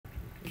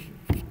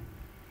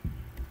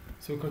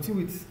So we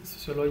continue with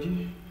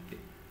sociology,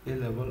 A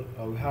level.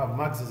 We have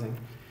Marxism.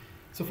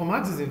 So for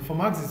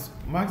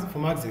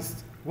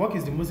Marxists, work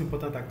is the most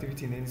important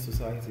activity in any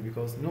society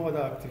because no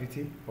other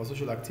activity or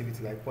social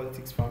activity like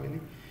politics, family,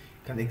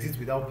 can exist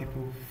without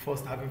people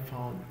first having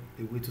found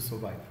a way to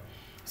survive.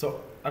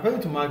 So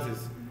according to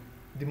Marxists,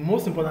 the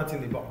most important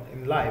thing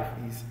in life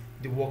is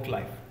the work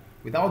life.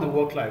 Without the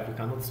work life, we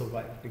cannot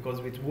survive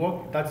because with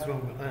work, that is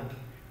when we earn.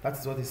 That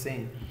is what he's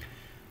saying.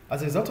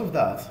 As a result of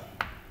that,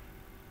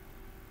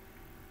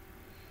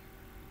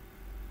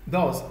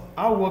 thus,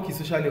 how work is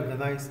socially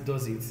organized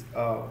does it,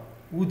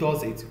 who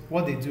does it,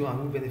 what they do, and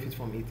who benefits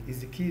from it is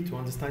the key to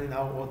understanding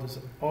how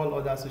all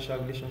other social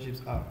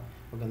relationships are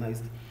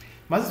organized.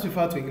 Marxists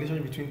refer to a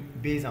relationship between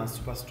base and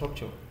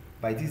superstructure.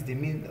 By this, they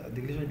mean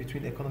the relationship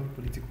between economic,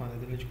 political,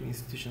 and ideological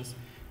institutions,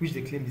 which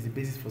they claim is the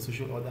basis for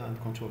social order and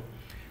control.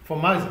 For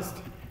Marxists,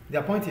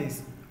 their point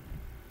is,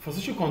 for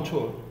social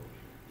control,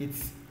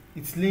 it's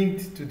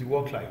linked to the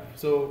work life.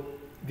 So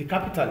the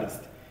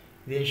capitalists,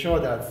 they ensure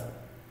that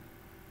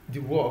the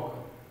work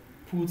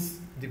puts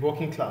the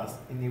working class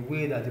in a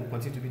way that they will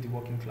continue to be the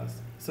working class.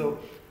 So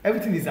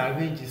everything is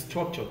arranged, is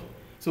structured.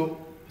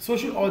 So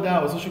social order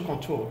or social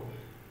control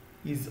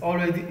is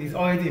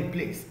already in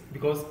place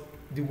because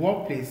the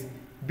workplace,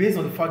 based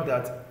on the fact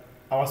that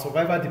our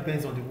survival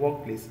depends on the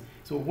workplace.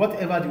 So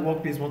whatever the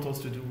workplace wants us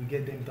to do, we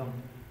get them done.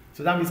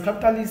 So that means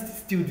capitalists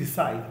still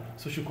decide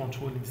social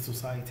control in the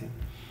society.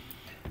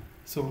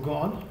 So go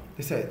on.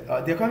 They said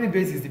the economic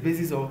base is the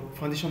basis or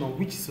foundation on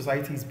which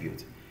society is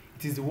built.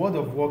 It is the world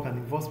of work and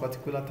involves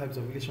particular types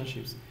of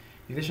relationships,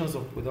 relations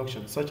of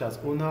production, such as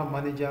owner,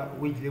 manager,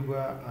 wage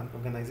laborer, and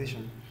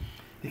organization.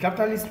 The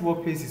capitalist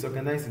workplace is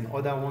organized in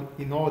order,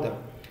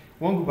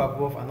 one group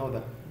above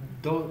another.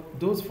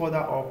 Those further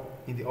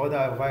up in the order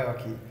of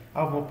hierarchy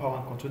have more power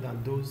and control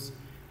than those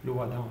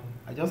lower down.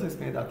 I just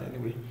explained that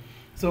anyway.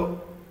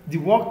 So the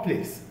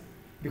workplace,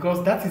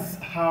 because that is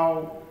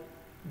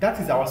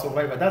our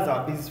survival, that's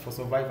our basis for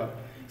survival.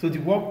 So the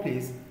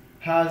workplace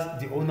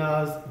has the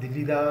owners, the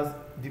leaders,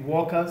 the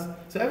workers,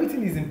 so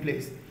everything is in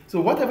place.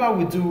 So whatever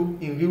we do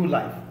in real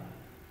life,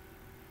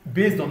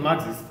 based on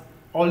Marxists,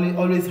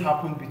 always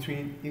happen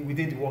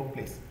within the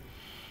workplace.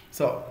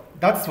 So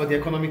that's for the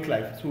economic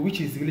life, so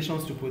which is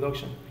relations to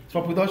production.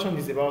 So production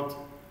is about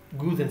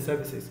goods and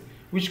services,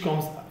 which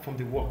comes from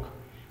the work.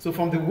 So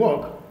from the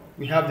work,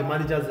 we have the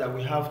managers that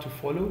we have to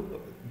follow,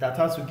 that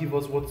has to give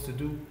us what to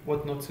do,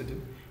 what not to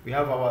do. We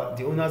have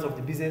the owners of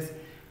the business.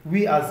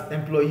 We as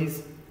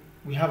employees,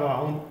 we have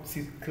our own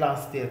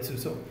class there too.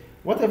 So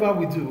whatever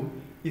we do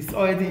is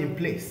already in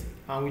place,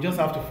 and we just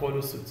have to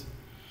follow suit.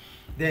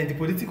 Then the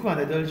political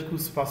and ideological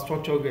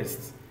superstructure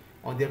rests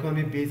on the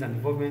economic base and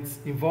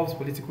involves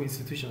political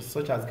institutions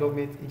such as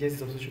government,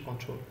 agencies of social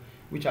control,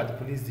 which are the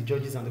police, the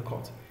judges, and the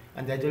court,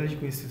 and the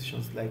ideological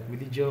institutions like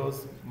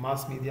religious,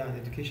 mass media,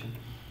 and education.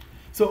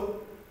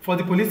 So for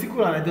the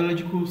political and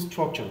ideological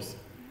structures,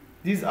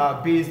 these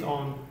are based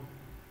on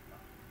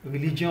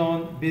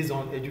religion, based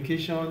on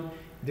education,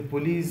 the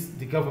police,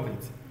 the government.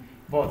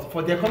 But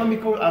for the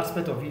economical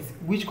aspect of it,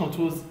 which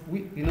controls,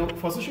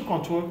 for social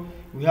control,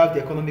 we have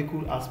the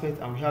economical aspect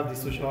and we have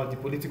the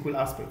political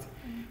aspect.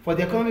 For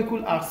the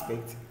economical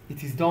aspect,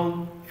 it is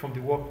done from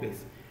the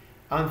workplace.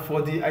 And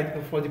for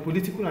the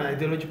political and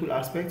ideological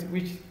aspect,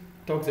 which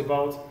talks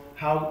about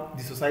how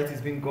the society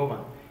is being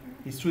governed,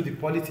 it's through the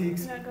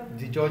politics,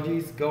 the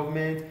judges,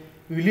 government,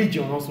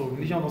 religion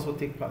also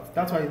take part.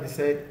 That's why they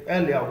said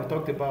earlier, we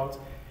talked about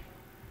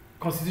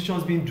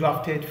constitutions being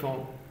drafted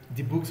from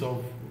the books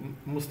of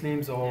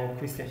Muslims or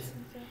Christians.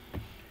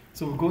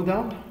 So we go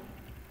down.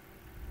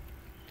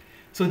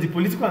 So the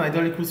political and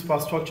ideological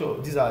superstructure,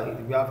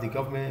 we have the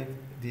government,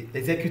 the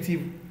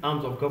executive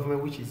arms of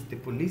government, which is the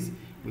police.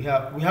 We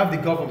have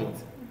the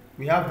government.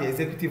 We have the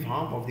executive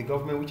arm of the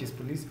government, which is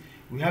police.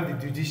 We have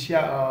the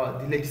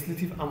the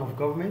legislative arm of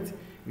government.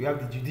 We have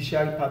the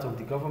judiciary part of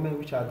the government,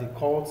 which are the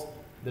courts,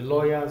 the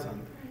lawyers,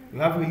 and we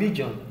have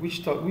religion,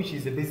 which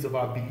is the basis of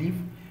our belief.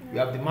 We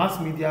have the mass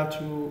media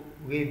through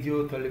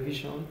radio,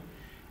 television,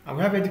 and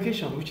we have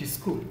education, which is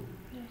school.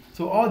 Yes.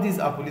 So all these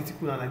are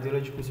political and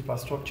ideological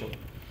superstructure.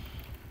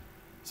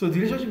 So the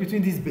relationship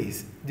between these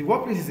bases, the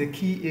workplace is a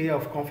key area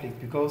of conflict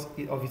because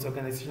of its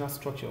organizational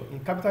structure.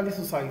 In capitalist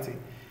society,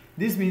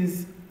 this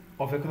means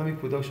of economic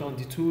production,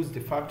 the tools, the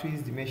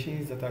factories, the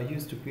machines that are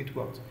used to create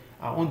wealth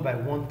are owned by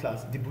one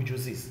class, the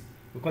bourgeoisie.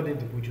 We call them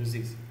the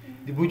bourgeoisie.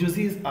 The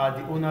bourgeoisie are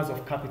the owners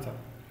of capital.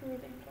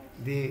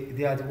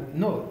 They are the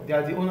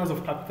owners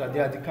of capital. They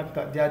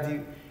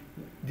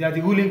are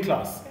the ruling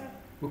class. Yeah.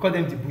 We call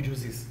them the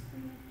bourgeoisie.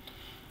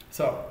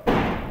 So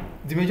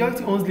the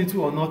majority owns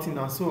little or nothing,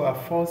 and so are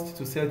forced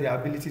to sell their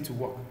ability to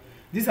work.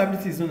 This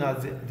ability is known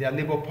as their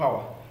labor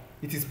power.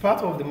 It is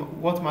part of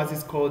what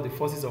Marxists call the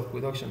forces of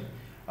production.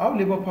 Our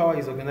labor power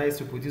is organized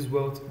to produce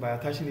wealth by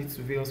attaching it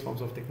to various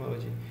forms of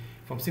technology,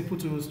 from simple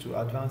tools to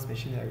advanced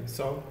machinery.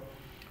 So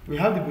we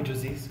have the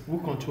bourgeoisie who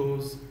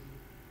controls.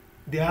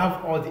 They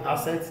have all the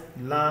assets,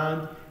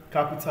 land,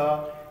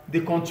 capital.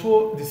 They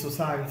control the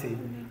society.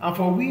 And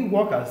for we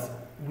workers,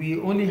 we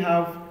only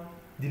have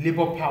the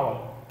labor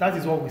power. That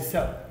is what we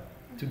sell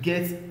to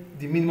get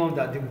the minimum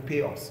that they will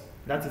pay us.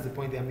 That is the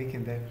point they are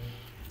making there.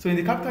 So in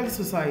the capitalist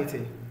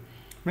society,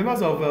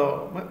 members of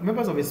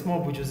a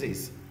small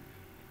bourgeoisie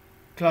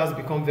class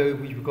become very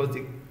rich because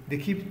they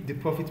keep the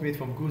profit made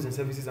from goods and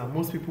services, and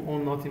most people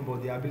own nothing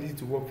but the ability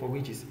to work for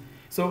wages.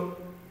 So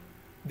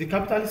the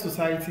capitalist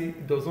society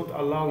does not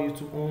allow you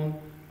to own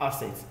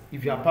assets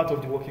if you are part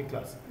of the working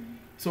class.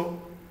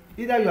 So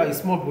either you are a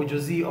small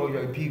bourgeoisie or you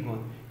are a big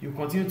one, you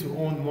continue to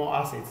own more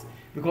assets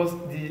because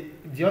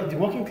the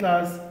working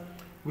class,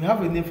 we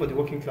have a name for the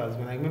working class.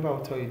 When I remember,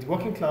 I'll tell you. The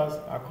working class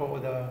are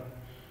called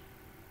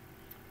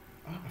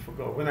I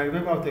forgot. When I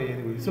remember, I'll tell you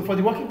anyway. So for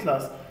the working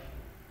class,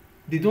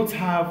 they don't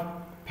have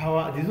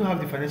power, they don't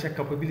have the financial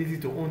capability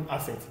to own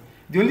assets.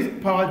 The only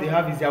power they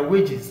have is their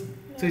wages.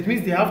 So it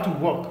means they have to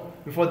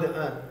work before they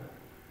earn.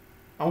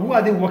 And who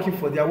are they working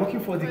for? They are working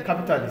for the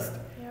capitalist.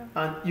 Yeah.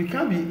 And you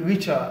can't be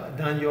richer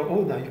than your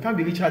owner. You can't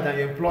be richer than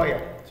your employer.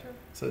 True.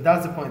 So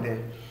that's the point there.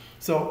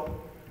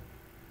 So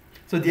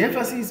the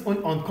emphasis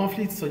on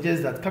conflict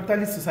suggests that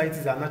capitalist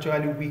societies are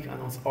naturally weak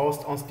and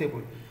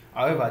unstable.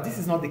 However, this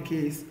is not the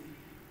case.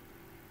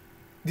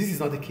 This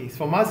is not the case.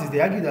 For Marxists, they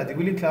argue that the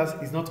ruling class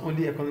is not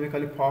only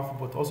economically powerful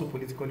but also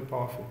politically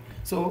powerful.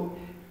 So,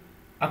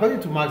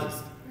 according to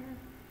Marxists,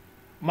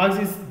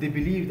 they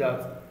believe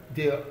that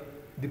the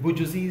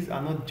bourgeoisies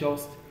are not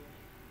just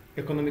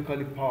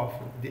economically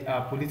powerful; they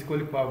are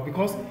politically powerful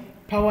because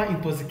power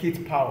intoxicates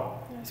power.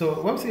 Yes.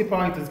 So, when we say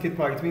power intoxicates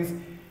power, it means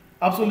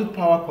absolute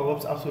power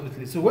corrupts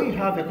absolutely. So, when you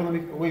have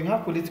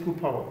political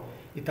power,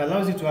 it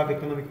allows you to have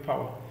economic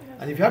power.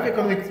 And if you have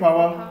economic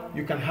power,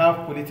 you can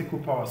have political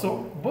power.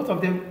 So both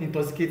of them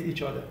intoxicate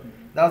each other.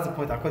 That's the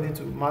point according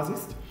to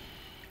Marxists.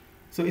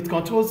 So it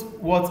controls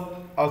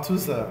what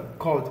Althusser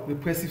called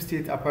repressive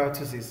state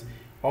apparatuses,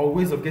 or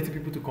ways of getting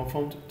people to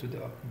conform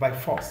by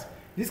force.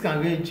 This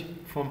can range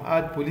from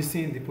hard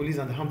policing, the police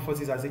and the armed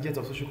forces as agents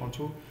of social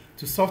control,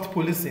 to soft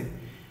policing,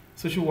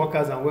 social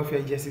workers and welfare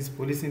agencies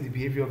policing the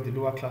behavior of the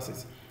lower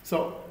classes.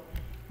 So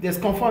there's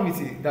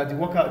conformity that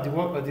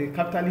the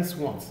capitalists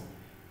want.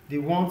 They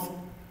want,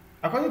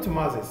 according to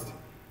Marxists,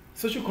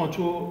 social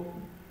control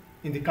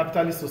in the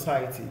capitalist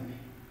society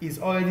is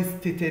already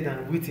stated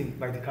and written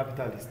by the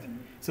capitalists.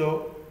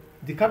 So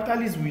the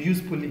capitalists will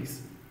use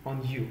police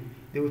on you.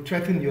 They will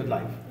threaten your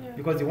life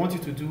because they want you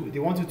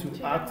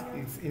to act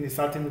in a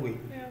certain way,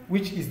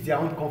 which is their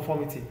own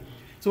conformity.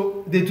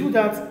 So they do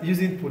that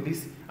using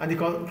police, and they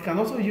can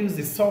also use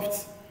the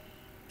soft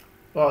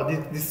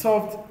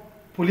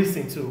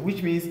policing too,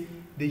 which means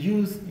they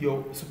use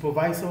your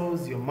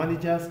supervisors, your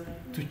managers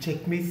to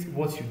checkmate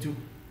what you do.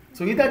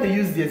 So either they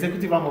use the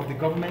executive arm of the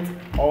government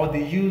or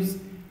they use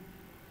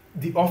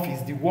the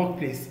office, the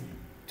workplace,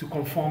 to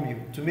conform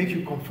you, to make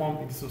you conform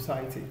in the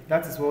society.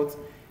 That is what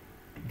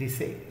they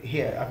say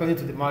here, according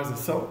to the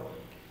Marxists. So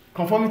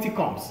conformity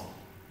comes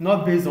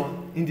not based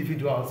on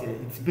individuals here,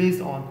 it's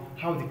based on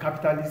how the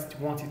capitalists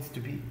want it to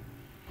be.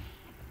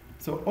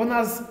 So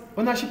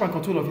ownership and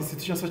control of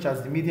institutions such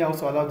as the media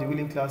also allow the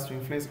ruling class to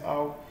influence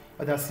how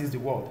others see the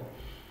world.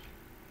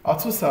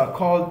 Althusser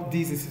called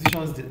these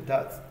institutions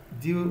that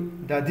deal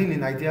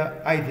in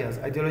ideas,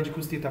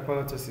 ideological state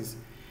apparatuses.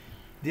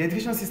 The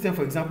education system,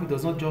 for example,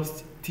 does not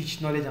just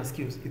teach knowledge and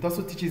skills. It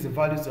also teaches the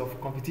values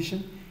of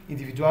competition,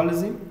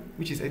 individualism,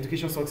 which is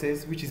education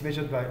success, which is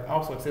measured by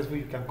how successful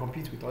you can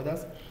compete with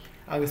others,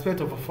 and respect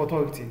of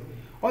authority.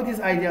 All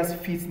these ideas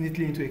fit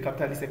neatly into a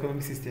capitalist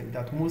economic system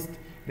that most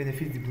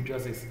benefits the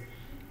bourgeoisie.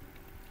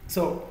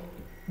 So,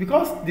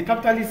 because the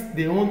capitalists,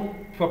 they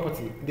own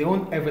property, they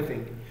own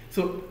everything.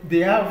 So they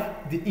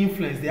have the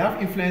influence. They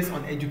have influence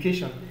on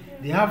education.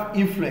 They have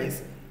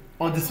influence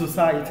on the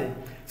society.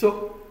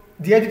 So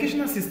the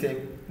educational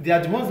system, they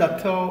are the ones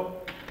that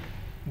tell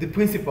the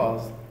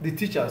principals, the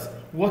teachers,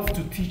 what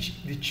to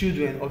teach the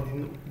children of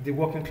the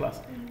working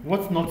class,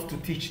 what not to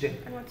teach them,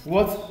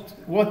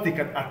 what they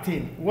can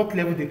attain, what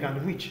level they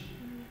can reach.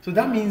 So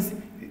that means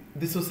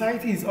the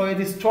society is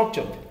already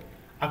structured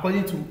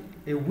according to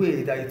a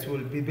way that it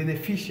will be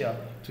beneficial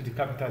to the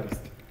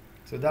capitalist.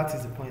 So that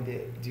is the point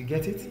there. Do you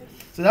get it? Yes.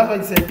 So that's why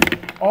he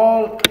said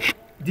all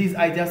these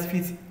ideas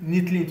fit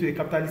neatly into a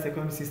capitalist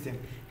economic system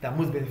that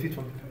most benefits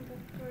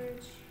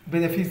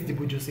the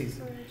bourgeoisie.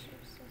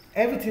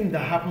 Everything that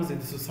happens in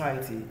the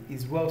society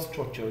is well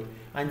structured,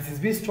 and it is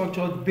being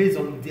structured based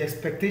on the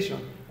expectation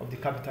of the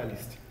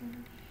capitalist.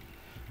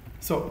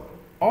 So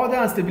order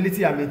and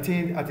stability are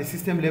maintained at a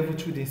system level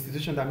through the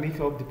institutions that make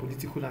up the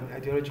political and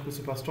ideological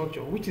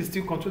superstructure, which is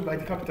still controlled by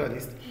the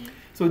capitalist.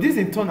 So these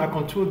in turn are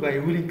controlled by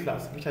a ruling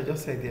class, which I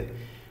just said there,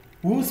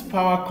 whose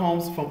power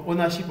comes from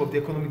ownership of the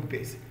economic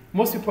base.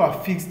 Most people are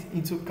fixed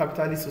into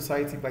capitalist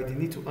society by the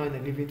need to earn a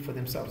living for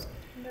themselves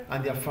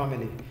and their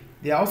family.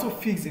 They are also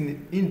fixed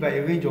in by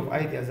a range of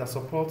ideas that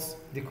supports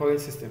the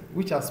current system,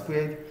 which are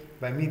spread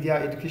by media,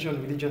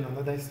 education, religion, and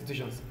other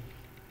institutions.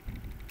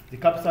 The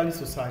capitalist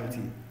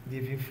society,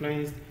 they've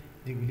influenced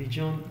the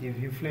religion,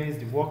 they've influenced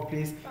the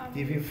workplace,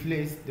 they've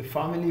influenced the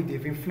family,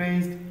 they've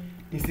influenced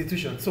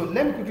institutions. So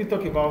let me quickly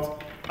talk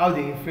about how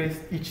they influence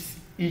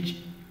each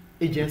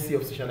agency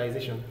of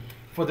socialization.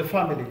 For the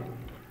family,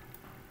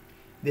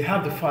 they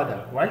have the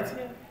father, right?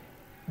 Yeah.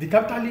 The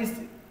capitalists,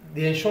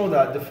 they ensure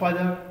that the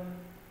father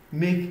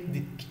make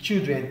the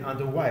children and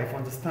the wife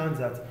understand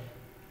that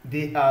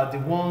they are the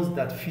ones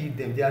that feed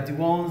them. They are the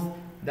ones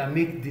that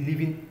make the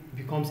living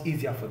becomes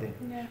easier for them.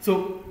 Yeah.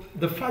 So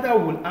the father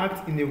will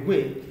act in a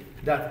way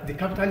that the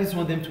capitalists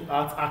want them to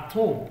act at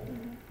home.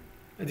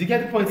 Do you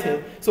get the point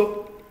here?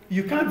 So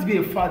you can't be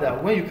a father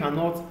when you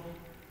cannot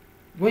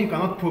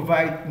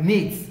provide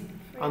needs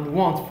and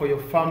wants for your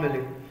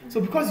family.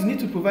 So because you need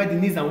to provide the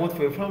needs and wants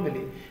for your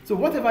family, so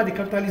whatever the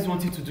capitalists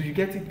want you to do, you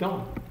get it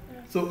done.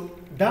 So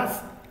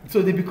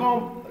they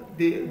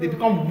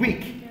become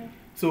weak. Yeah.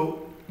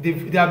 So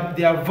they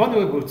are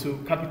vulnerable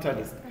to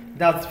capitalists.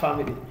 That's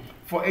family.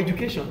 For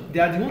education, they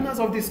are the owners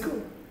of the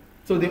school.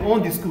 So they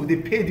own the school, they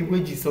pay the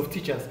wages of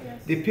teachers,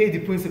 Yes. they pay the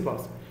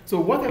principals. So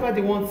whatever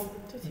they want,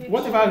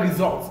 whatever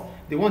results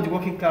they want the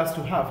working class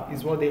to have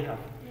is what they have.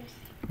 Yes.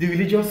 The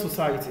religious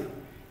society,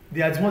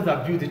 they are the ones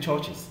that build the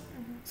churches.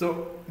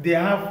 So they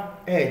have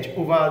edge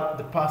over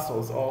the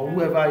pastors or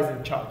whoever is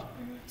in charge.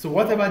 So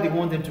whatever they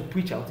want them to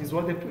preach out is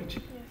what they preach.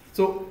 Yes.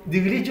 So the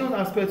religion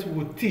aspect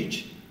will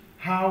teach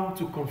how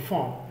to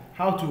conform,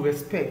 how to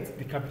respect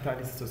the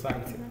capitalist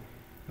society.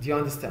 Do you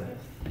understand?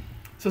 Yes.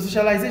 So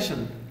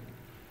socialization,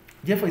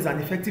 therefore, is an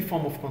effective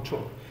form of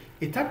control.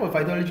 A type of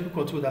ideological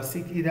control that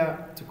seeks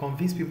either to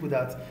convince people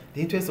that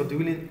the interests of the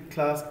ruling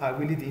class are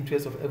really the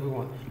interests of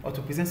everyone, or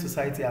to present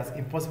society as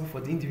impossible for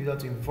the individual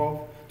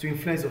to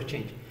influence or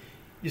change.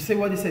 You say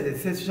what they said. They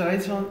said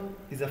socialization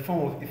is a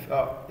form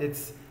of,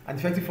 it's an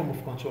effective form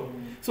of control.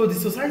 So the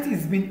society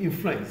is being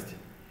influenced.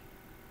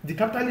 The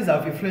capitalists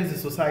have influenced the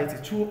society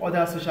through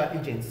other social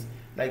agents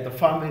like the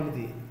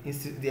family,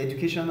 the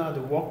educational,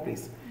 the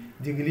workplace,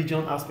 the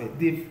religion aspect.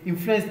 They've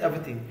influenced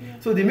everything. Yeah.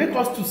 So they make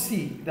us to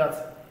see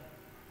that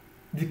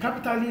the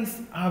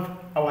capitalists have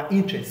our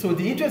interest. So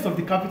the interest of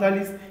the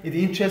capitalists is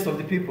the interest of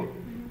the people.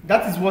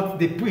 That is what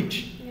they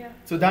preach. Yeah.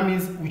 So that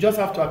means we just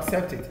have to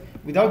accept it.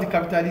 Without the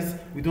capitalists,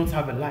 we don't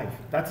have a life.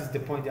 That is the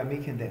point they are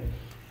making there.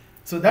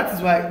 So that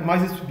is why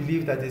Marxists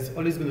believe that there's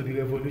always going to be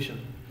revolution.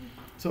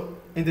 So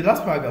in the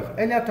last paragraph,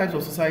 earlier types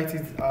of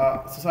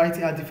society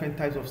had different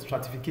types of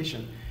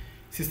stratification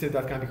system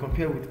that can be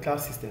compared with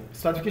class system.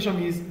 Stratification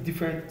means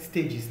different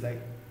stages, like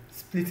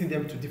splitting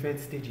them to different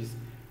stages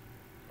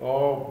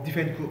or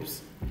different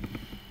groups.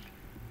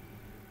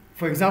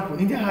 For example,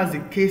 India has a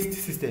caste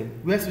system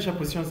where social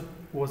positions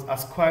was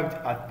ascribed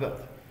at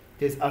birth.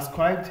 There's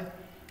ascribed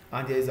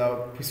and there's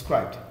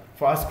prescribed.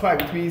 For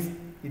ascribed, it means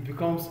it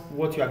becomes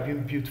what you are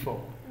being built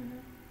for.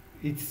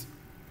 It's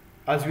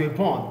as you were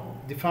born,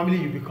 the family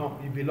you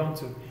belong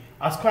to.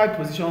 Ascribed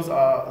positions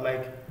are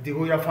like the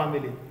royal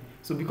family.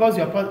 So because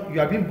you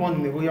are being born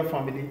in a royal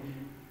family,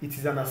 it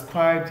is an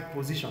ascribed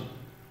position.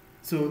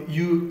 So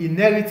you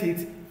inherit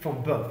it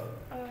from birth.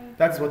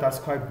 That's what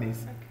ascribed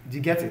means. Okay. Do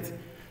you get it?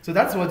 So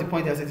that's what the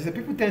point is. They say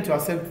people tend to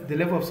accept the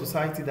level of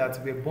society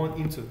that we're born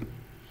into.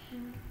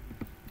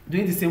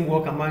 Doing the same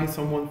work and marrying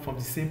someone from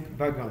the same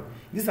background.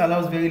 This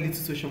allows very little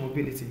social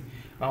mobility.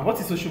 What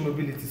is social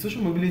mobility?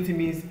 Social mobility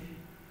means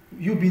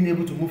you being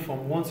able to move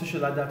from one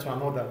social ladder to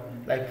another,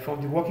 like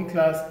from the working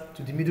class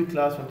to the middle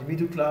class, from the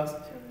middle class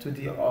to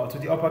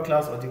the upper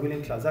class or the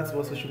ruling class. That's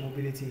what social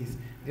mobility is.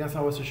 Do you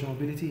understand what social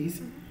mobility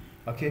is?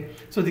 Okay.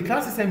 So the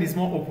class system is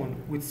more open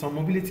with some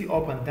mobility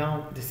up and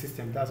down the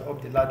system. That's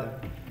up the ladder.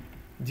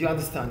 Do you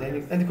understand?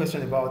 Any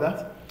question about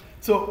that?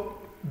 So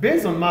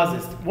based on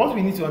Marxists, what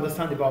we need to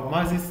understand about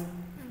Marxists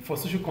for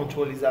social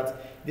control is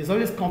that there's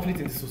always conflict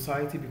in the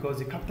society because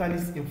the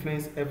capitalists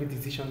influence every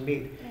decision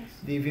made. Yes.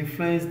 They've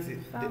influenced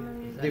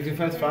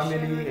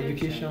family,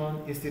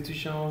 education,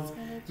 institutions,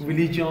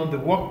 religion, the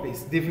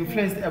workplace. They've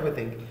influenced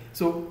everything.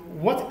 So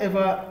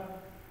whatever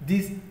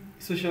these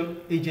social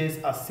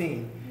agents are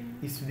saying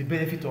is to the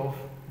benefit of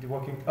the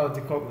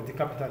the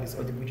capitalists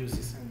or the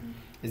bourgeoisie.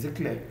 Is it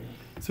clear?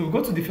 So we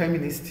go to the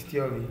feminist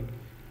theory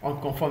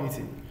on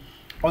conformity.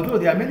 Although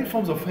there are many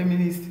forms of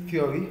feminist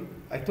theory,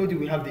 I told you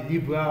we have the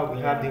liberal,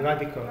 we have the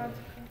radical.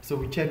 So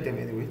we check them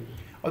anyway.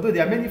 Although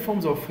there are many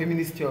forms of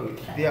feminist theory,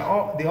 they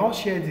all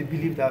share the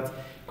belief that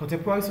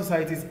contemporary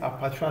societies are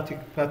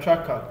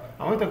patriarchal.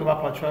 And when we talk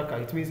about patriarchal,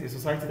 it means a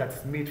society that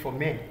is made for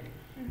men.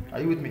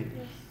 Are you with me?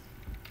 Yes.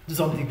 To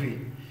some degree.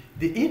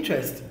 The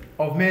interests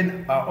of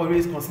men are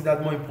always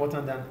considered more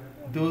important than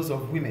those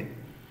of women.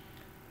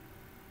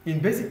 In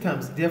basic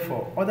terms,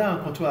 therefore, order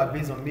and control are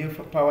based on male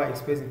power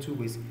expressed in two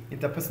ways.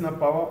 Interpersonal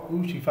power,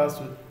 which refers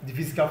to the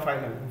physical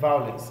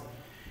violence,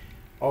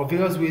 or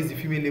various ways the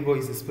female labor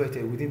is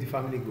exploited within the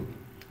family group.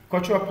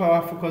 Cultural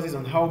power focuses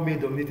on how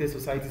male-dominated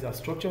societies are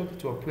structured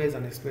to oppress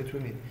and exploit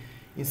women.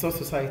 In such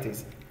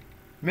societies,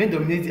 men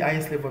dominate the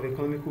highest level of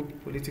economical,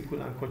 political,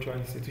 and cultural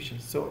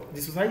institutions. So the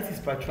society is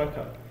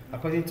patriarchal,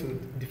 according to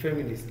the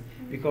feminists,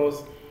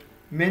 because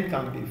men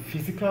can be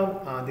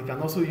physical and they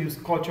can also use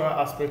cultural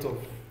aspects of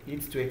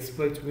it to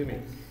exploit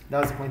women.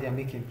 That's the point they are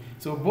making.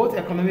 So both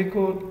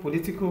economical,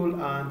 political,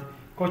 and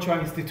cultural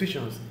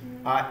institutions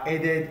are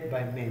headed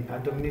by men, are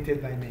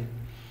dominated by men.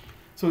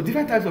 So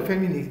different types of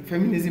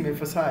feminism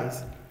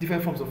emphasize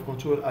different forms of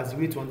control as a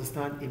way to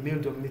understand a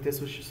male-dominated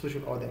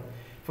social order.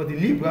 For the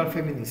liberal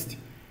feminist,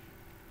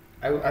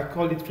 I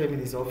call it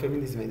feminist or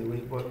feminism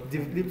anyway, but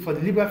for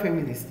the liberal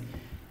feminist,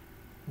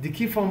 the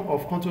key form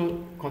of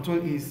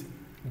control is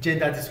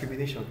gender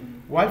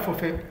discrimination. While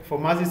for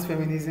Marxist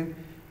feminism,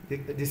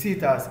 they see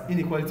it as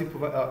inequality.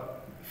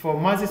 For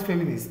Marxist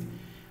feminists,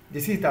 they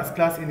see it as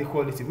class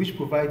inequality, which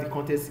provide the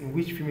context in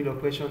which female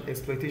oppression,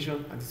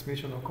 exploitation, and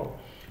discrimination occur.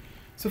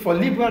 So for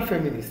liberal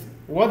feminists,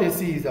 what they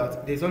see is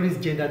that there's always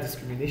gender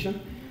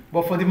discrimination,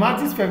 but for the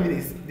Marxist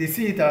feminists, they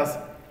see it as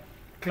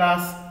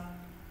class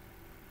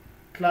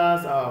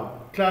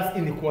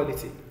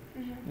inequality.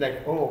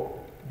 Like, oh,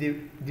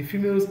 the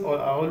females are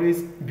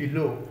always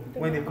below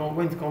when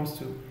it comes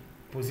to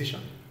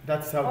position.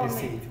 That's how they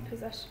see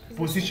it.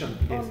 Position,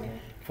 yes.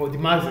 For the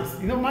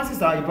Marxists,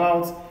 Marxists are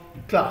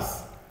about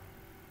class.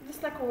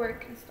 Just like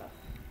work and stuff.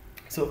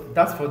 So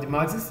that's for the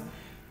Marxists.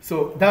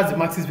 So that's the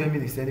Marxist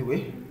feminists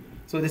anyway.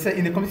 So they say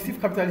in a competitive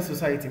capitalist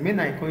society, men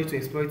are encouraged to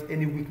exploit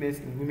any weakness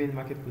in women's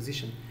market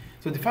position.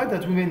 So the fact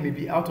that women may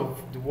be out of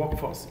the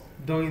workforce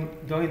during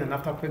and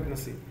after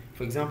pregnancy,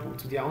 for example,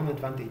 to their own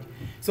advantage.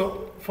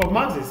 So for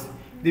Marxists,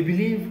 they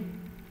believe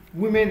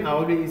women are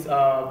always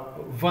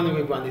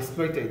vulnerable and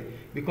exploited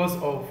because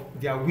of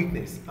their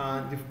weakness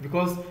and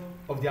because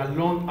of their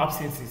long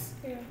absences.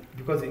 Yeah.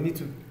 Because they need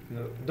to,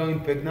 during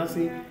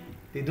pregnancy,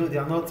 they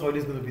are not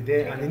always going to be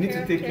there, and they need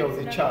to take care of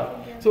the child.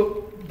 Yeah.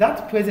 So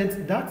that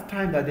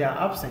time that they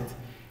are absent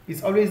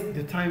is always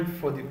the time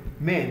for the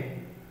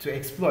men to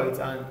exploit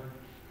and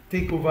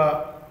take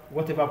over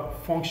whatever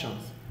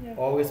functions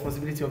or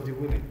responsibility of the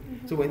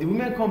women. So when the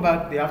women come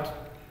back, they have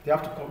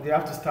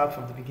to start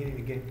from the beginning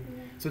again.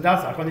 So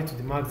that's according to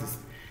the Marxists.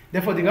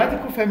 Therefore, the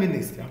radical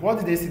feminists, what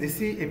do they see? They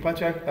see a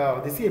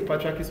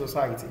patriarchal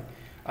society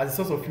as a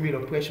source of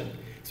female oppression.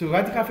 So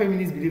radical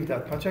feminists believe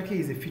that patriarchy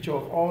is a feature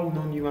of all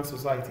non-human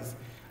societies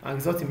and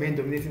results in men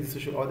dominating the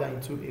social order in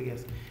two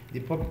areas.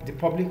 The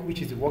public,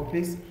 which is the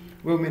workplace,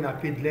 where women are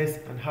paid less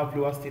and have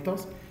lower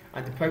status,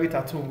 and the private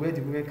at home, where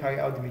the women carry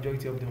out the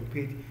majority of the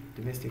unpaid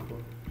domestic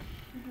work.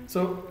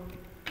 So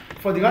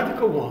for the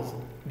radical ones,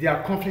 they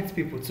are conflict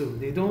people too.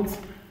 They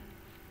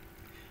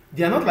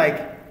are not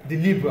like the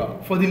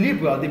liberal. For the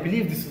liberal, they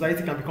believe the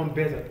society can become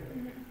better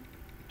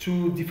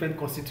through different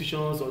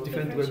constitutions or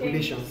different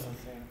regulations.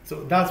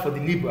 So that's for the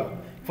liberal.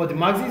 For the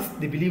Marxists,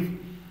 they believe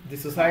the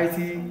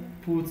society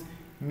puts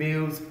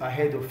males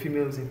ahead of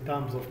females in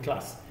terms of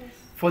class.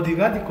 For the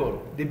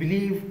radical, they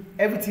believe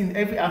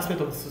every aspect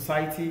of the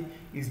society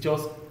is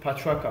just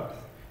patriarchal.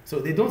 So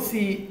they don't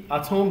see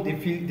at home,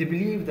 they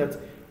believe that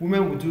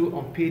women will do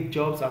unpaid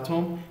jobs at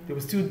home, they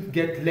will still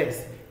get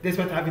less,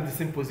 despite having the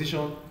same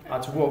position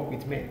at work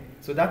with men.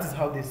 So that is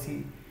how they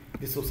see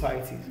the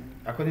society,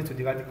 according to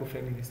the radical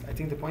feminists. I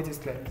think the point is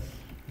clear.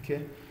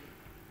 Okay?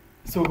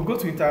 So we go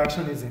to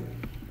interactionism.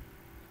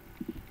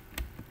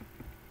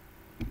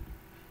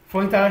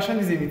 For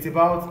interactionism, it's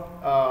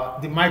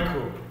about the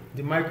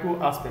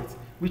micro aspect,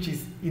 which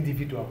is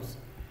individuals.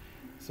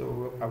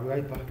 So I'll be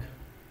right back.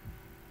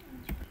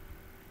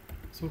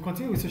 So we'll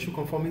continue with social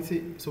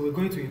conformity. So we're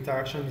going to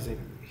interactionism.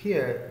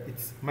 Here,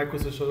 it's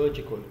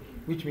micro-sociological,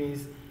 which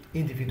means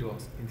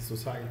individuals in the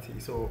society.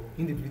 So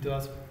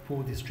individuals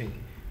pull the string,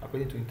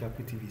 according to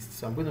interpretivists.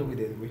 So I'm going to read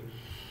it anyway.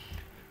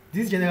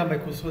 This general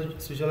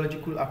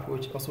micro-sociological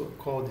approach, also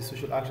called the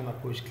social action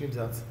approach, claims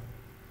that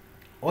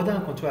order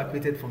and control are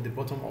created from the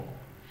bottom up.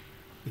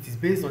 It is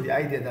based on the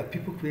idea that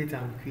people create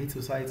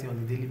society on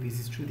a daily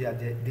basis through their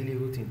daily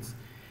routines.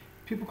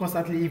 People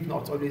constantly, if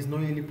not always,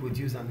 knowingly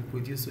produce and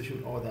reproduce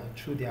social order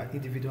through their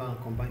individual and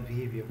combined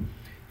behavior.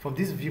 From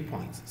this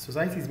viewpoint,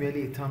 society is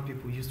merely a term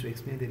people use to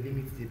explain the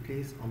limits they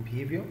place on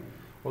behavior.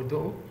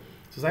 Although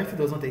society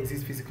does not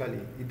exist physically,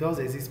 it does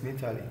exist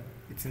mentally.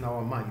 It's in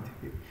our mind.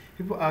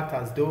 People act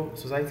as though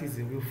society is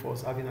a real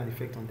force having an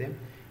effect on them,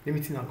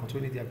 limiting and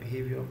controlling their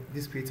behavior.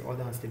 This creates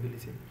order and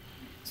stability.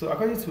 So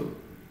according to,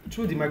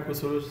 through the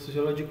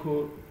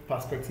micro-sociological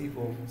perspective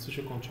of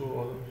social control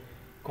or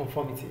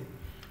conformity,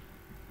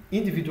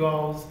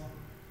 individuals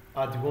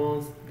are the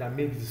ones that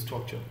make the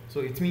structure. So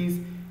it means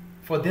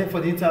for the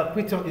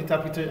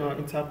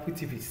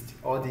interpretivist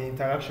or the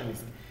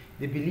interactionist,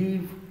 they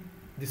believe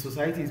the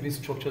society is being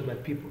structured by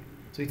people.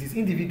 So it is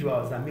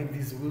individuals that make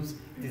these rules,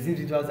 it is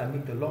individuals that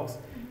make the laws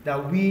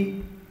that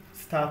we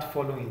start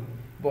following.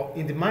 But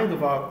in the mind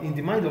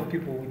of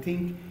people, we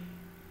think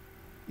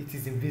it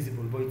is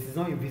invisible, but it is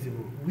not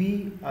invisible.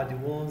 We are the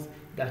ones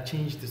that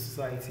change the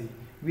society.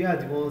 We are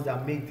the ones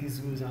that make these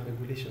rules and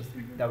regulations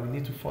that we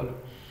need to follow.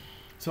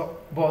 So,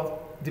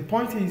 but the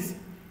point is,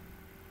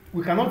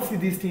 we cannot see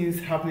these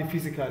things happening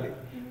physically,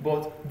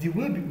 but the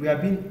way we are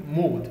being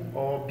molded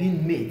or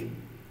being made,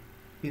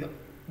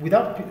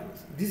 without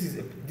this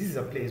is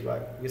a place,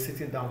 right? We're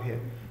sitting down here.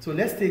 So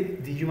let's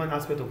take the human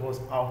aspect of us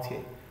out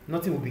here.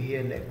 Nothing will be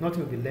here left. Nothing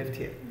will be left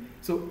here.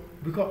 So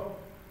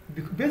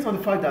based on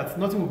the fact that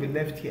nothing will be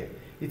left here,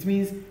 it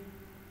means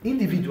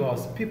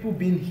individuals, people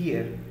being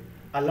here,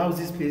 allows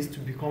this place to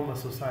become a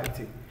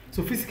society.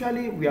 So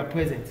physically we are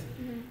present,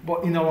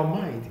 But in our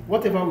mind,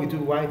 whatever we do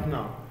right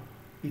now,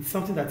 it's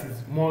something that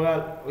is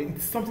moral,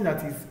 it's something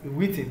that is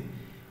written.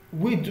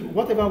 We do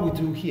whatever we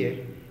do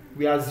here,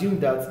 we assume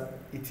that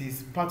it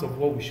is part of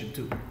what we should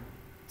do.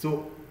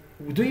 So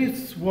doing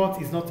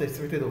what is not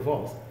expected of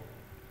us,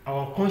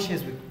 our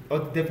conscience will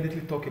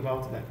definitely talk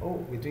about like,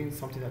 oh, we're doing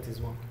something that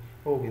is wrong.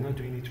 Oh, we're not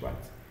doing it right.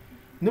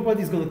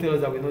 Nobody's going to tell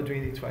us that we're not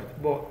doing it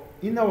right. But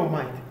in our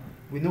mind,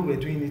 we know we're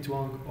doing it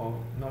wrong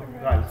or not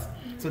right.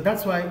 So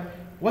that's why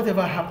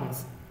whatever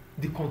happens,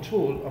 the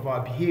control of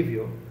our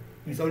behavior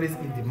is always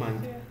in the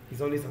mind.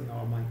 It's always on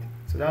our mind.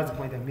 So that's the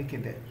point I'm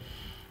making there.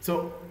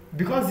 So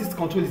because this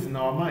control is in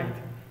our mind,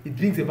 it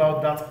brings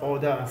about that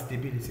order and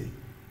stability.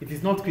 It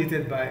is not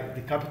created by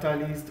the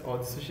capitalist or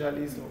the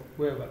socialist or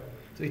whoever.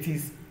 So it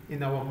is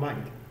in our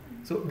mind.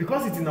 So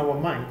because it's in our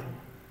mind,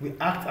 we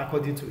act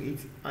according to it,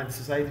 and the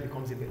society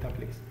becomes a better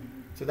place.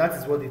 So that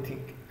is what they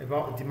think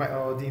about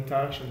the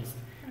interactions.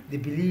 They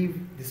believe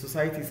the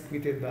society is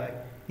created by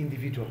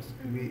individuals.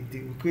 We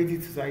create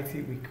the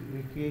society,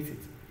 we create it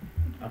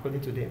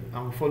according to them,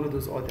 and we follow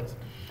those orders.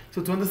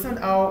 So to understand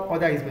how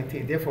order is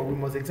maintained, therefore, we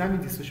must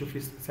examine the social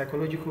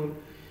psychological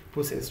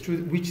process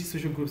through which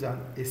social groups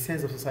and a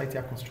sense of society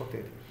are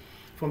constructed.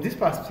 From this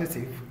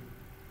perspective,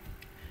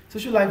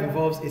 social life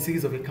involves a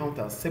series of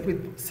encounters,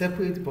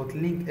 separate but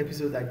linked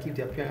episodes that give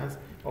the appearance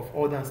of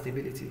order and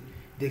stability.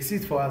 They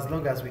exist for as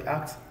long as we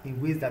act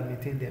in ways that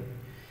maintain them.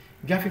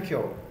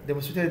 Garfinkel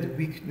demonstrated the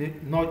weak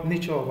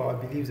nature of our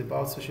beliefs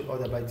about social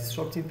order by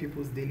disrupting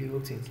people's daily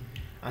routines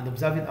and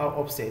observing how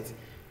upset,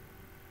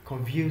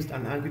 confused,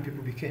 and angry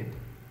people became.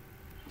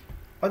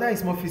 Order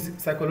is more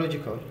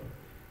psychological,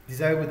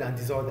 desirable than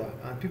disorder,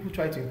 and people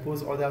try to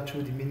impose order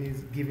through the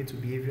meanings given to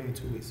behavior in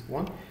two ways.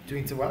 One, to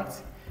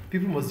interact.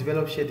 People must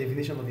develop shared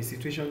definition of a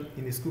situation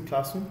in a school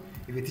classroom.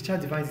 If a teacher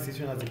defines a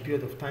situation as a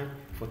period of time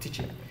for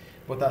teaching,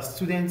 but as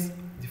students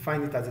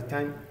define it as a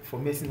time for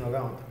messing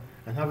around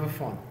and having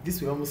fun,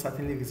 this will almost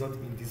certainly result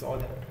in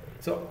disorder.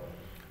 So,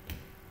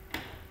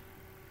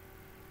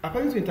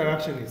 according to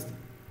interactionists,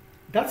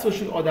 that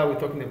social order we're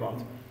talking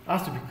about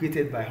has to be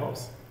created by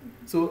us.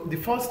 So the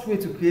first way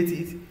to create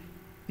it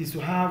is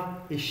to have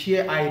a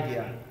shared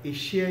idea, a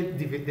shared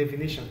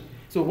definition.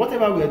 So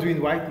whatever we are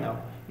doing right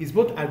now is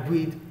both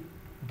agreed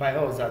by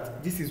us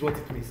that this is what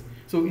it means.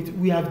 So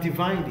we have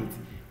defined it.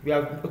 We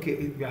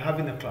are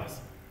having a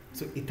class.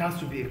 So it has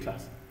to be a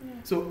class. Yeah.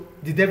 So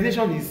the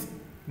definition is,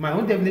 my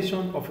own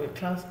definition of a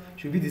class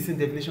should be the same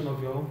definition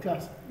of your own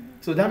class.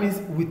 So that means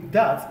with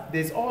that,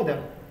 there's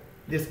order.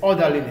 There's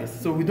orderliness.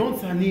 So we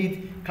don't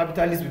need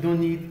capitalists, we don't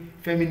need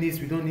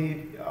feminists, we don't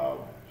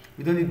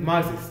need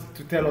Marxists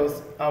to tell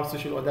us how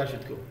social order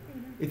should go.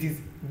 It is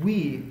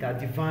we that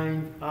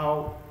define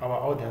how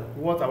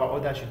what our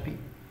order should be.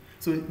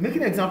 So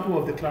making an example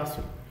of the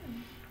classroom.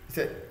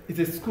 It's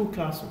a school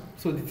classroom.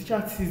 So the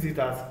teacher sees it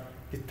as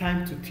the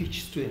time to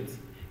teach students,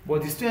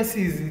 but the student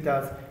sees it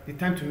as the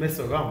time to mess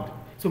around.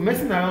 So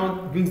messing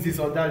around brings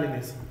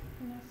disorderliness.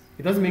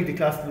 It doesn't make the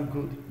class look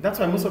good. That's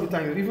why most of the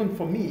time, even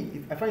for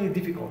me, I find it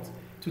difficult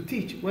to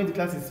teach when the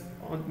class is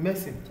on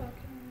messing.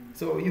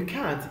 So you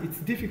can't. It's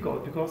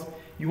difficult because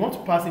you want to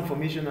pass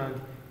information and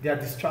they are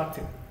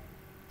distracting.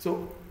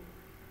 So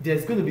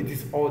there's going to be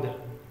disorder.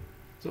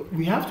 So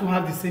we have to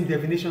have the same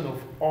definition of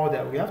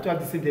order. We have to have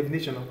the same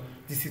definition of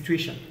the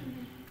situation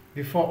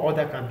before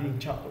order can be in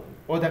charge.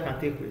 Order can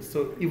take place.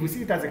 So if we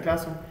see it as a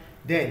classroom,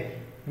 then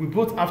we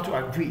both have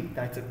to agree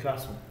that it's a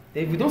classroom.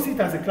 Then if we don't see it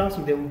as a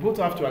classroom, then we both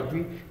have to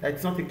agree that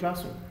it's not a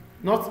classroom.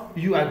 Not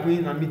you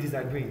agreeing and me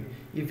disagreeing.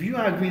 If you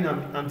are agreeing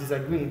and I'm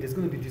disagreeing, there's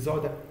going to be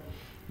disorder.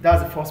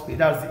 That's the first way.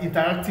 That's the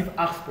interactive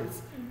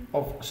aspects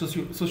of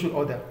social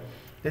order.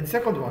 Then the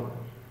second one,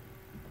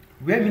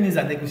 where meanings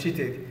are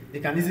negotiated, they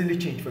can easily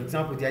change. For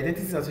example, the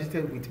identities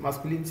associated with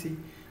masculinity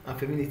and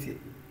femininity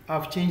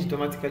have changed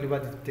dramatically over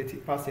the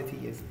past 30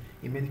 years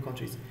in many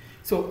countries.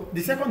 So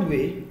the second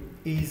way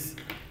is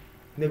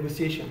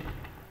negotiation.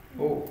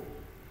 Oh,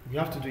 we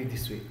have to do it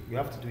this way. We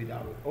have to do it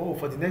that way. Oh,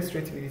 for the next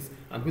 20 minutes,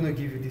 I'm going to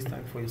give you this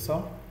time for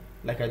yourself,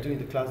 like I do in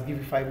the class, give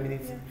you 5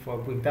 minutes for a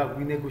break. That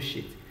we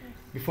negotiate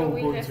before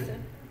we go into it.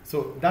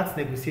 So that's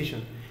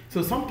negotiation.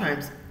 So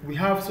sometimes we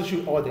have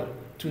social order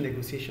through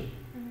negotiation.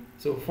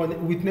 So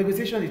with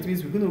negotiation, it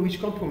means we're going to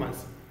reach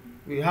compromise.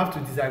 We have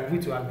to disagree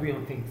to agree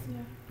on things.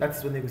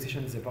 That's what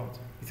negotiation is about.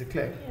 Is it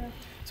clear?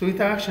 So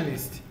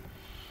interactionists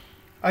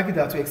argue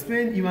that to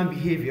explain human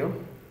behavior,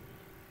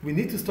 we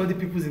need to study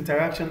people's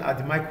interaction at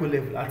the micro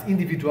level, at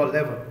individual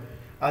level,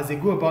 as they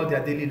go about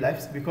their daily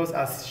lives, because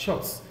as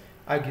Schultz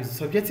argues,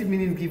 subjective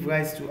meaning give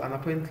rise to an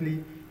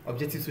apparently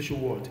objective social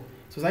world.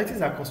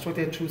 Societies are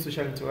constructed through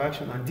social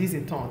interaction, and this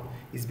in turn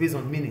is based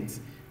on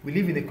meanings. We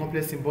live in a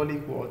complex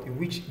symbolic world in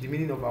which the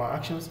meaning of our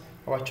actions,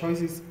 our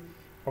choices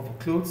of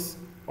clothes,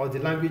 or the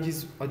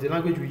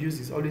language we use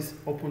is always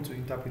open to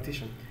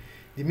interpretation.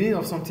 The meaning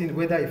of something,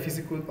 whether a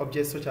physical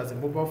object such as a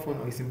mobile phone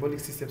or a symbolic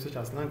system such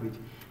as language,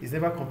 is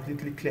never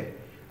completely clear,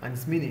 and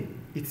its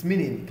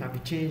meaning can be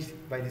changed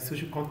by the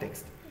social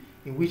context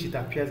in which it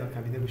appears and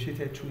can be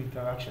negotiated through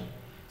interaction.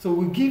 So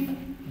we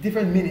give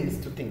different meanings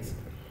to things.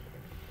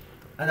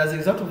 And as a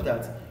result of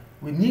that,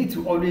 we need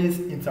to always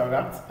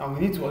interact and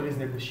we need to always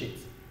negotiate.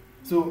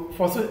 So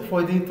for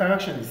the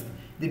interactionist,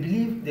 they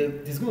believe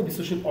that there's going to be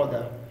social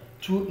order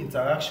through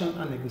interaction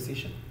and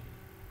negotiation.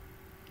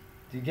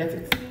 Do you get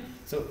it? Yes.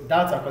 So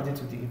that's according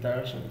to the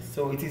interactionist.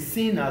 So it is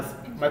seen as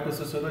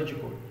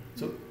microsociological.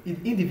 So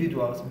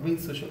individuals bring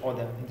social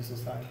order into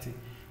society,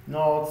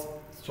 not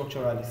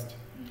structuralist.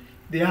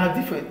 They are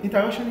different.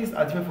 Interactionists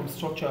are different from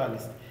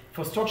structuralists.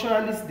 For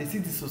structuralists, they see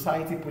the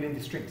society pulling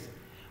the strings.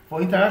 For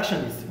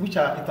interactionists, which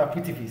are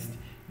interpretivists,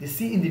 they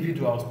see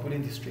individuals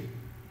pulling the string.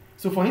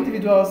 So for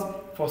individuals,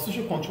 for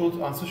social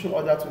control and social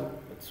order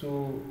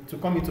to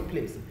come into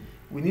place,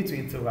 we need to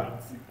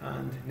interact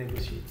and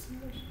negotiate.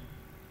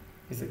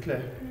 Is it clear?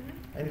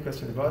 Mm-hmm. Any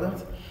question about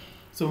that?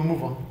 So we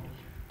move on.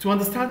 To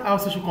understand how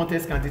social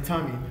context can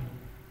determine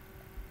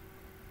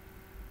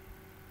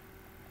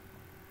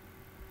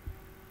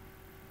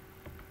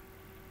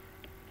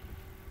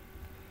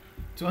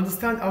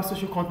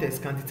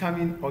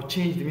or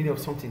change the meaning of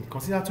something,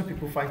 consider two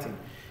people fighting.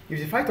 If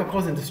the fight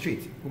occurs in the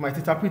street, we might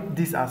interpret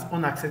this as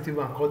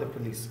unacceptable and call the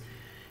police.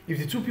 If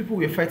the two people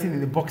were fighting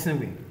in the boxing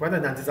ring, rather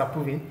than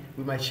disapproving,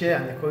 we might share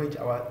and encourage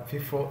our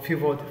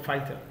favored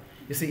fighter.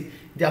 You see,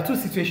 there are two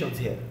situations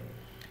here.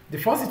 The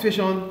first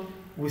situation,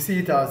 we see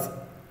it as,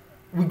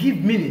 we give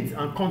meanings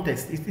and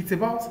context. It's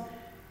about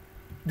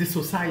the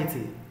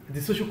society,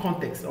 the social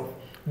context of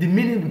the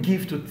meaning we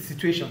give to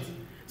situations.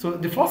 So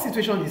the first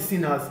situation is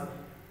seen as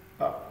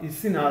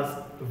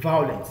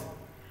violent.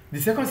 The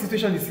second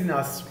situation is seen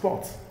as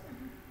sport.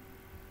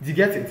 Do you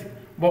get it?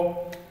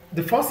 But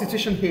the first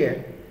situation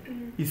here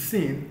is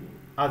seen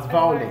as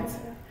violent.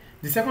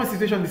 The second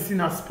situation is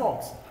seen as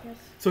sport. Yes.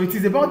 So it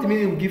is about the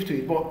meaning we give to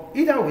it. But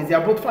either way, they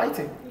are both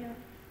fighting. Yeah.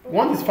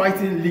 One is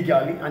fighting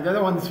legally and the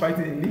other one is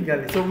fighting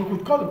illegally. So we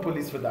could call the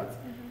police for that.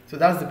 So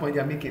that's the point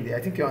they are making there.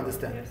 I think you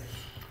understand. Yes.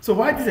 So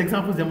why these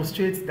examples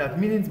demonstrate that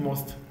meanings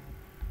must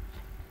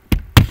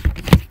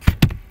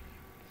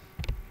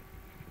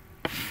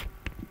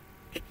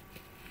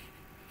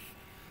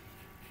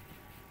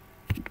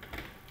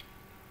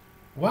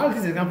While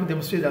this example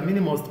demonstrates that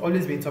meaning must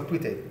always be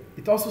interpreted,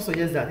 it also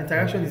suggests that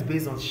interaction is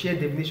based on shared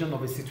definition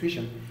of a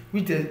situation,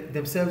 which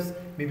themselves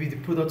may be the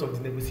product of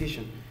the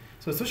negotiation.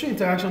 So social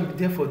interaction,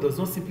 therefore, does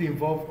not simply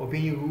involve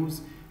obeying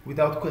rules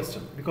without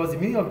question, because the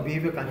meaning of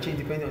behavior can change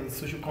depending on its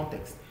social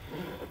context.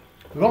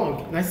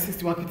 Wrong,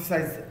 1961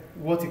 criticized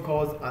what he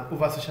calls an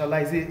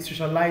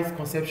over-socialized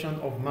conception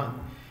of man.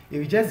 He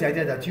rejects the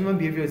idea that human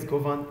behavior is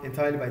governed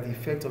entirely by the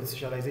effect of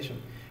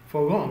socialization.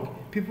 For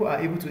wrong, people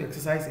are able to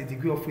exercise a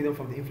degree of freedom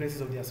from the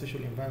influences of their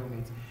social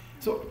environment.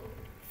 So,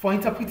 for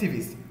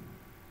interpretivists,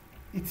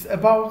 it's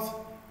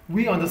about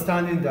we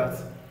understanding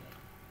that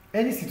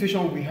any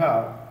situation we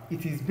have,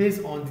 it is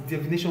based on the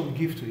definition we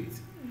give to it.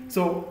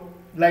 So,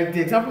 like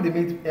the example they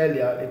made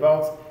earlier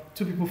about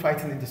two people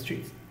fighting in the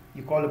street,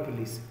 you call the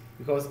police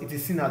because it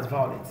is seen as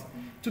violence.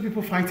 Two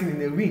people fighting in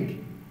a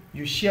ring,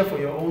 you share for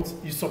your own,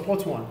 you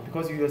support one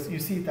because you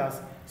see it as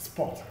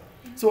sport.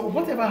 So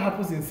whatever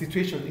happens in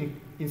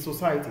situation in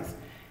societies,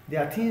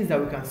 there are things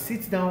that we can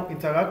sit down,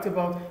 interact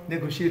about,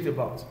 negotiate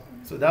about.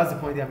 So that's the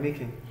point they are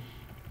making.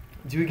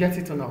 Do you get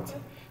it or not?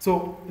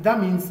 So that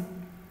means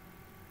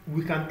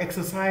we can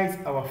exercise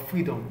our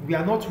freedom. We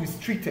are not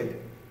restricted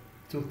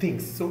to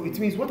things. So it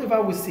means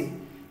whatever we see,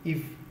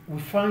 if we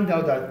find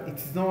out that it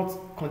is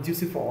not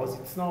conducive for us,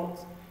 it's not,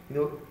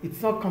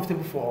 it's not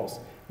comfortable for us,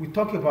 we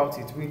talk about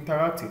it, we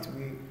interact it,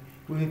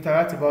 we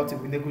interact about it,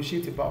 we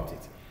negotiate about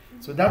it.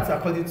 So that's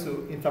according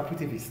to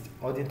interpretivist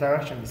or the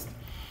interactionist.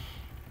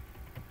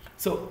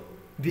 So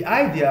the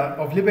idea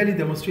of labeling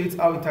demonstrates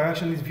how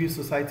interactionists view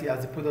society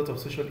as the product of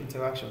social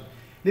interaction.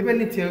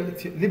 Labeling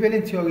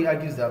theory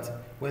argues that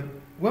when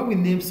we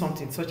name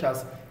something such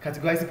as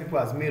categorizing people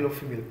as male or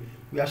female,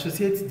 we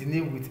associate the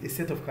name with a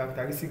set of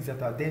characteristics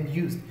that are then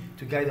used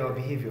to guide our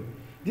behavior.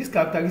 These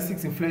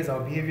characteristics influence our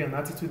behavior and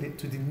attitude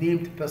to the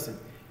named person,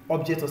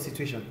 object, or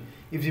situation.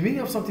 If the meaning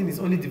of something is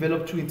only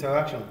developed through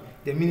interaction,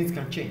 then meanings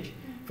can change.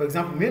 For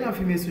example, male and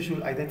female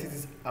social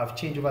identities have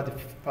changed over the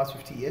past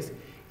 50 years.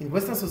 In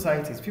Western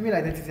societies, female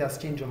identity has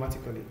changed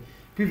dramatically.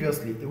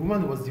 Previously, a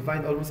woman was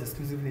defined almost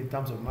exclusively in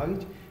terms of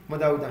marriage,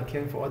 motherhood, and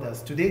caring for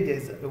others. Today, there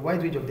is a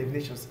wide range of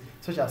definitions,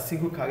 such as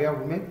single career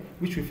women,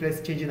 which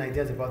reflects changing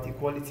ideas about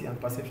equality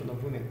and perception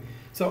of women.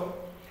 So,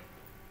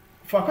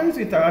 according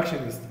to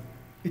interactionists,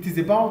 it is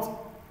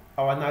about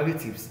our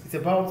narratives. It's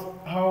about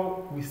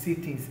how we see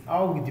things,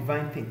 how we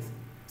define things.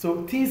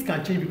 So things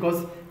can change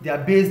because they are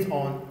based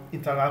on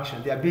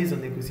interaction, they are based on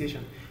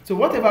negotiation. So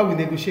whatever we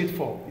negotiate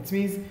for, it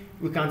means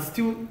we can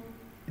still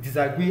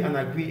disagree and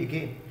agree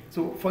again.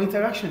 So for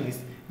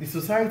interactionists, the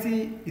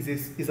society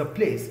is a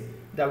place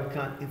that we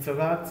can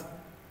interact,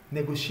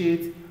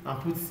 negotiate, and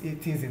put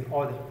things in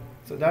order.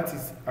 So that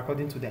is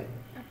according to them.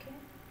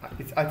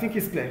 Okay. I think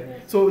it's clear.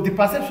 Yes. So the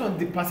perception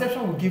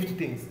we give to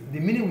things, the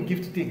meaning we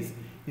give to things,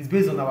 is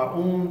based on our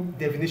own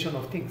definition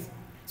of things.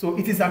 So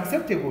it is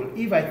acceptable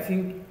if I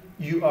think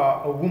you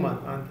are a woman,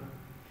 and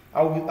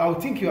I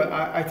think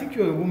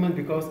you're a woman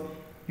because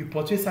you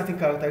portray certain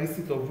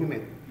characteristics of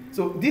women.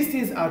 So these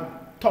things are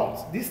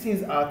taught. These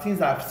things are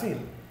things I've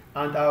seen,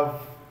 and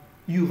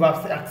you've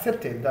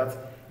accepted that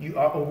you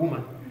are a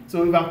woman.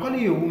 So if I'm calling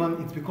you a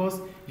woman, it's because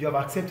you have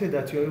accepted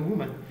that you're a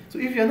woman. So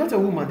if you're not a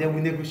woman, then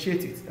we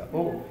negotiate it. That,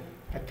 oh,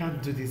 I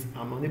can't do this.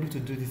 I'm unable to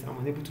do this. I'm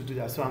unable to do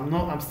that. So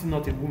I'm still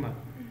not a woman.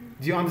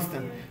 Do you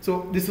understand? Yeah.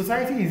 So the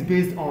society is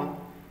based on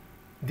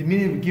the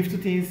meaning we give to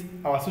things,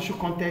 our social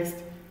context,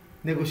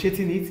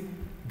 negotiating it,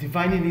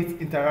 defining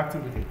it,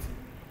 interacting with it.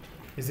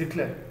 Is it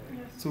clear?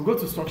 Yes. So go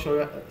to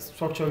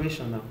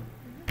structuration now.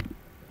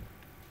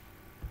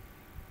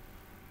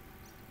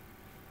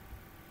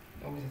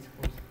 How is it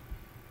supposed?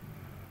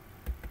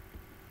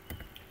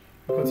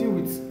 We continue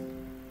with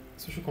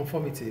social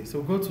conformity.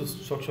 So go to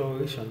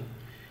structuration.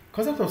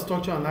 Concept of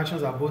structure and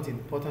actions are both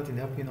important in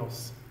helping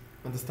us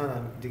understand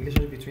the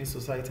relationship between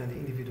society and the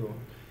individual.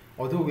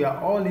 Although we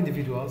are all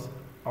individuals,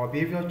 our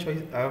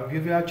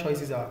behavioral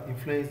choices are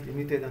influenced,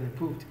 limited, and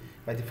improved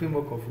by the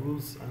framework of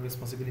rules and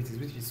responsibilities,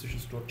 which is social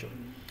structure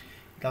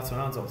that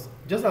surrounds us.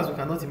 Just as we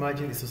cannot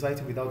imagine a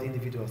society without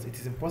individuals, it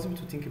is impossible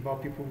to think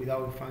about people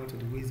without referring to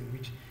the ways in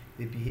which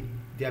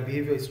their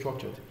behavior is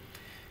structured.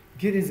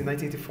 Giddens in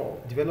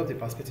 1984 developed a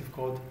perspective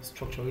called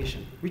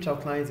structuration, which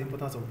outlines the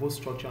importance of both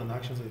structure and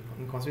actions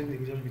in considering the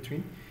relationship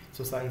between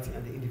society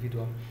and the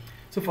individual.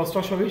 So for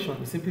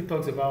structuration, it simply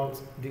talks about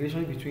the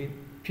relationship between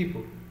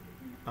people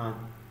and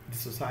the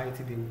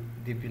society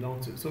they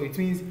belong to. So it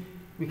means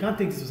we can't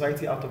take the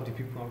society out of the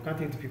people, and we can't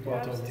take the people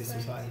out of the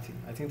society.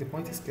 I think the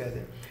point is clear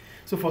there.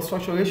 So for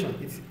structuration,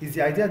 it's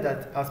the idea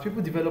that as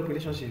people develop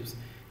relationships,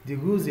 the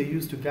rules they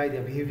use to guide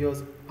their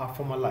behaviors are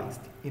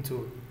formalized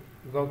into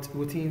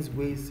routines,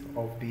 ways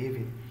of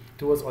behaving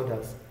towards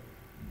others,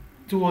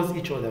 towards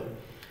each other.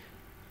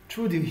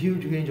 Through the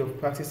huge range of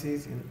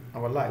practices in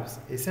our lives,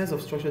 a sense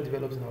of structure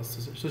develops in our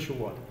social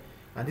world,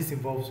 and this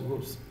involves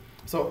rules.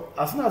 So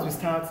as soon as we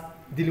start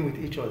dealing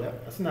with each other,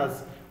 as soon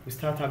as we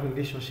start having a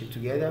relationship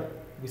together,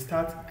 we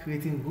start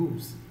creating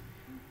rules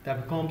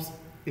that becomes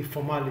a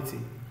formality.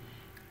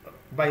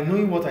 By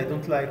knowing what I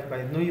don't like,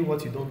 by knowing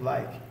what you don't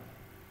like,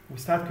 we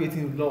start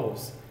creating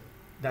laws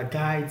that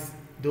guides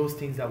those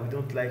things that we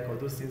don't like or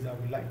those things that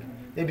we like.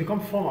 They become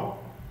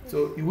formal.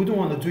 So you wouldn't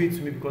want to do it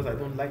to me because I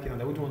don't like it, and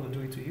I wouldn't want to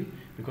do it to you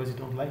because you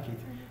don't like it.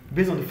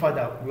 Based on the fact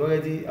that we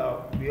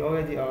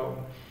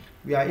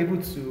are able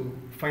to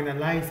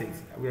finalize it,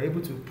 we are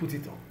able to put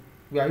it on,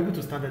 we are able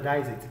to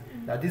standardize it,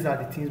 that these are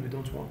the things we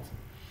don't want.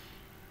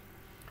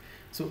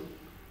 So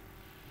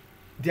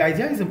the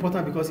idea is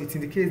important because it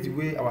indicates the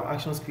way our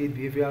actions create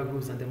behavioral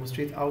rules and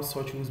demonstrate how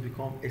such rules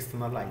become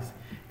externalized.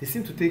 They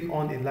seem to take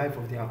on a life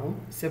of their own,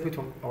 separate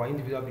from our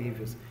individual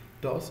behaviors.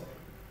 Thus,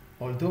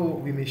 although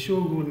we may show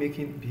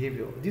rule-making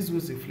behavior, these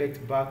rules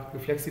reflect back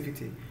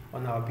reflexivity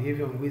on our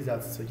behavior in ways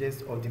that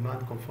suggest or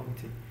demand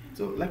conformity.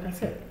 So, like I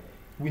said,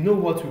 we know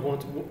what we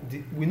want,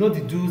 we know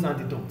the do's and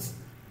the don'ts.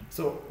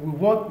 So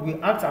we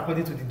act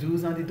according to the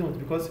do's and the don'ts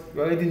because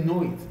we already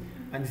know it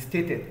and it's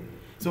stated.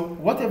 So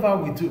whatever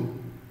we do,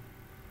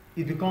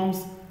 it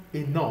becomes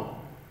a norm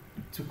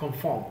to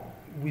conform.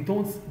 We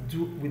don't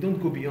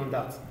go beyond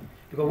that,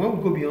 because when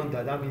we go beyond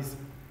that, that means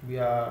we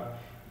are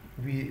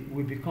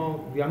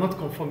not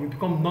conform. We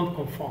become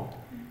non-conformed.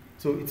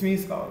 So it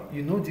means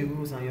you know the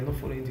rules and you're not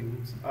following the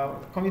rules.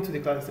 Coming to the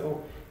class and say,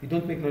 oh, you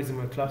don't make noise in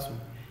my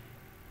classroom.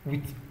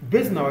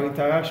 Based on our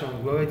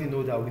interaction, we already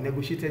know that we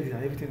negotiated it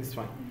and everything is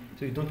fine.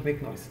 So you don't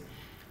make noise.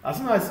 As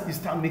soon as you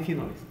start making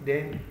noise,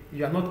 then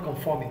you are not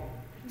conforming.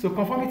 So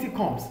conformity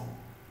comes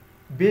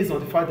based on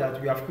the fact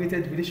that we have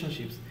created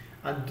relationships,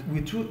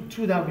 and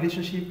through that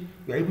relationship,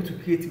 we are able to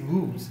create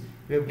rules,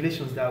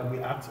 regulations that we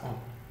act on.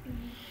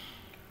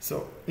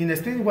 So, in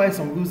explaining why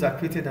some rules are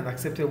created and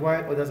accepted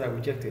while others are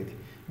rejected,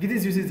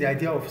 Giddens uses the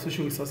idea of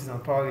social resources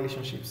and power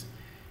relationships.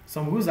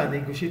 Some rules are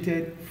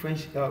negotiated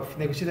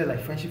like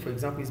friendship, for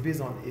example, is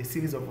based on a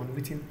series of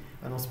unwritten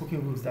and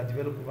unspoken rules that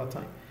develop over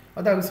time.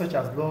 Other rules, such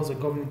as laws or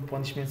governing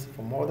punishments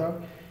for murder,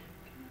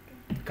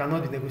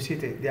 cannot be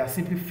negotiated. They are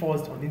simply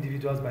forced on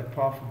individuals by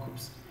powerful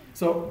groups.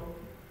 So,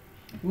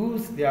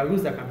 there are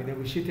rules that can be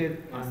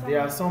negotiated, and there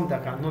are some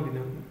that cannot be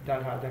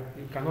that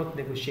you cannot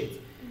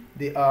negotiate.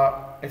 They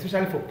are,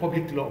 especially for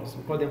public laws,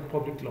 we call them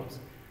public laws.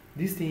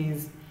 These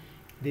things,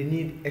 they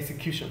need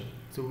execution.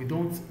 So we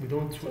don't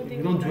dwell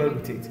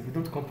with it. We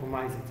don't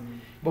compromise it.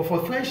 But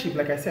for friendship,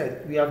 like I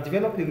said, we have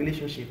developed a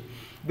relationship.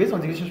 Based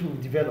on the relationship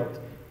we've developed,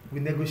 we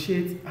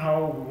negotiate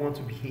how we want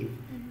to behave.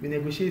 We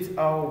negotiate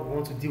how we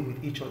want to deal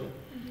with each other.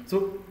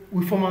 So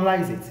we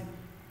formalize it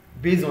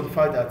based on the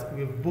fact that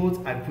we've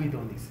both agreed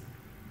on this.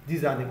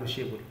 These are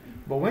negotiable.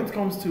 But when it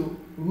comes to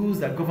rules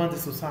that govern the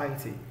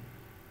society,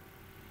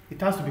 it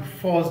has to be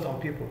forced on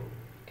people.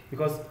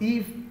 Because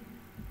if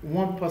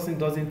one person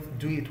doesn't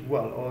do it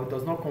well or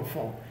does not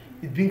conform,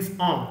 it brings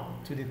harm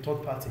to the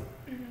third party.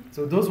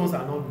 So those ones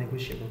are not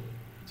negotiable.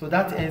 So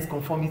that ends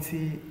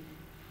conformity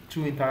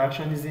through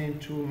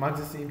interactionism, through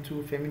Marxism,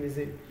 through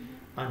feminism,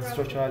 and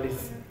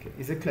structuralism. Okay.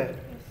 Is it clear?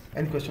 Yes.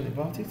 Any question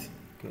about it?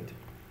 Good.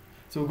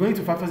 So we're going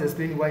to factors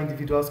explaining why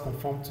individuals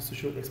conform to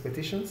social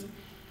expectations,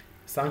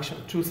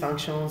 through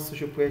sanctions,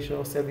 social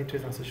pressure,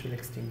 self-interest, and social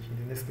exchange in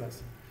the next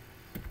class.